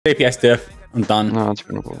DPS diff. I'm done. No, it's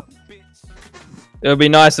been a while. It would be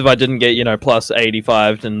nice if I didn't get, you know, plus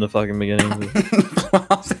 85 in the fucking beginning.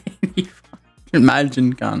 Plus 85. Imagine,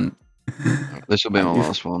 gun. This will be my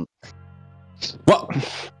last one. What?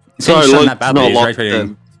 Sorry, so look, that bad, not he's locked rage quitting.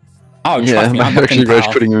 in. Oh, Yeah, trust me, I'm I'm actually rage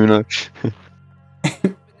quitting Uno.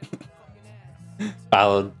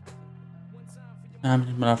 Ballad. I'm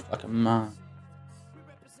just motherfucking man.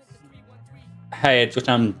 Hey, it's your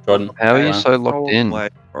time, Jordan. How are you so locked in?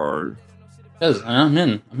 Bro. Because I'm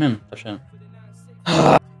in. For sure.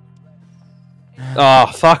 Oh,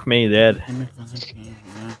 fuck me, Dad.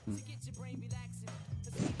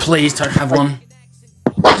 Please don't have one.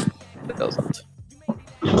 It doesn't.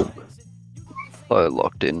 So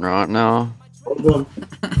locked in right now.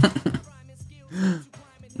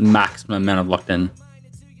 Maximum amount of locked in.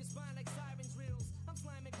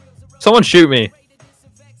 Someone shoot me.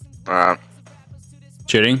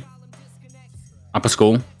 Shooting. Upper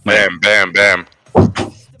school. Bam, bam, bam.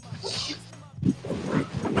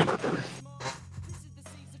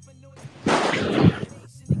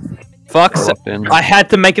 Fuck. Locked in. I had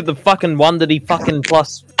to make it the fucking one that he fucking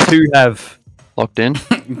plus 2 have. Locked in.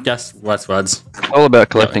 Guess what's words? All about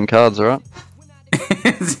collecting cards, alright?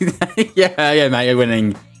 yeah, mate, you're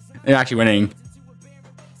winning. You're actually winning.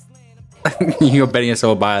 You're betting us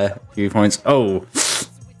all by a few points. Oh.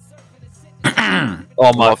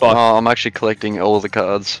 Oh my fuck. Oh, I'm actually collecting all the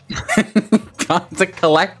cards. God's a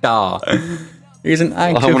collector. He's an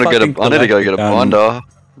actual I need to go get a binder.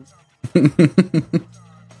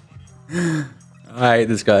 I hate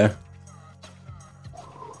this guy.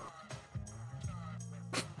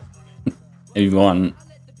 If you want.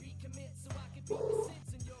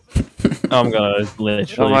 I'm gonna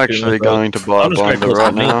literally. I'm actually going to buy a binder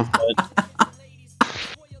right now.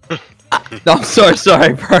 No, I'm so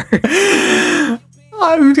sorry, bro.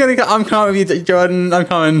 I'm coming with you, Jordan. I'm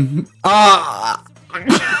coming. Ah!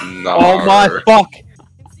 No. Oh my fuck.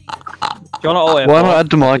 Do you want to Why not add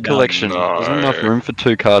to my collection? No. There's not enough room for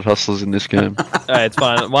 2 card hustlers in this game. Hey, it's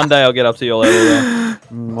fine. One day I'll get up to your level there.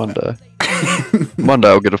 One day. One day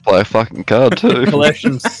I'll get to play a fucking card too.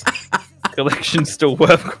 Collection's still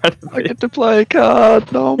worth quite a I bit. get to play a card.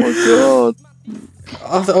 Oh my god.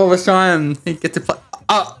 After all this time, he gets to play.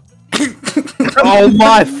 Oh! Oh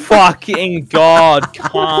my fucking god,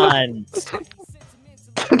 cunt.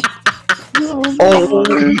 Oh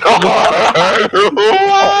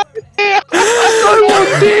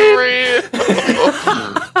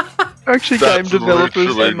Actually, game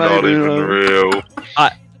developers they made it. Real.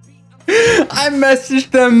 I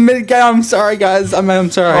messaged them mid-game. I'm sorry, guys. I'm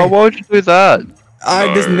sorry. Oh, why would you do that?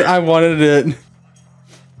 I wanted it.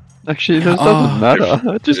 Actually, it doesn't matter.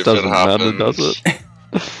 It just If it doesn't matter, happens. does it?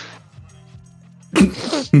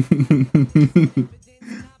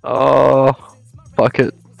 Oh, fuck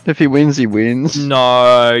it. If he wins, he wins.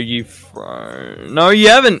 No, you No, you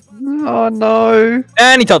haven't. Oh no.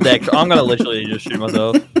 And he took the extra. I'm gonna literally just shoot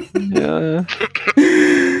myself. Yeah.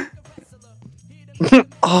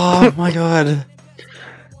 Oh my god.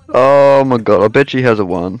 Oh my god. I bet she has a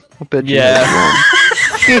 1. I bet she has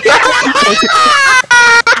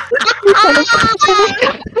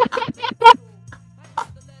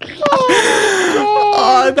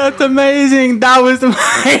Oh, that's amazing. That was the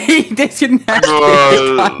way this can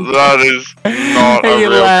That is not a He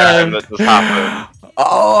real laughed. game that just happened.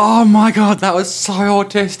 Oh my god, that was so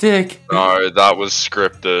autistic. No, that was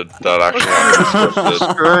scripted. That actually had to be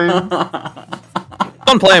scripted.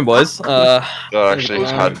 Fun playing, boys. That actually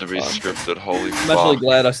had to be scripted. Holy I'm actually fuck.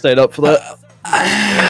 glad I stayed up for that.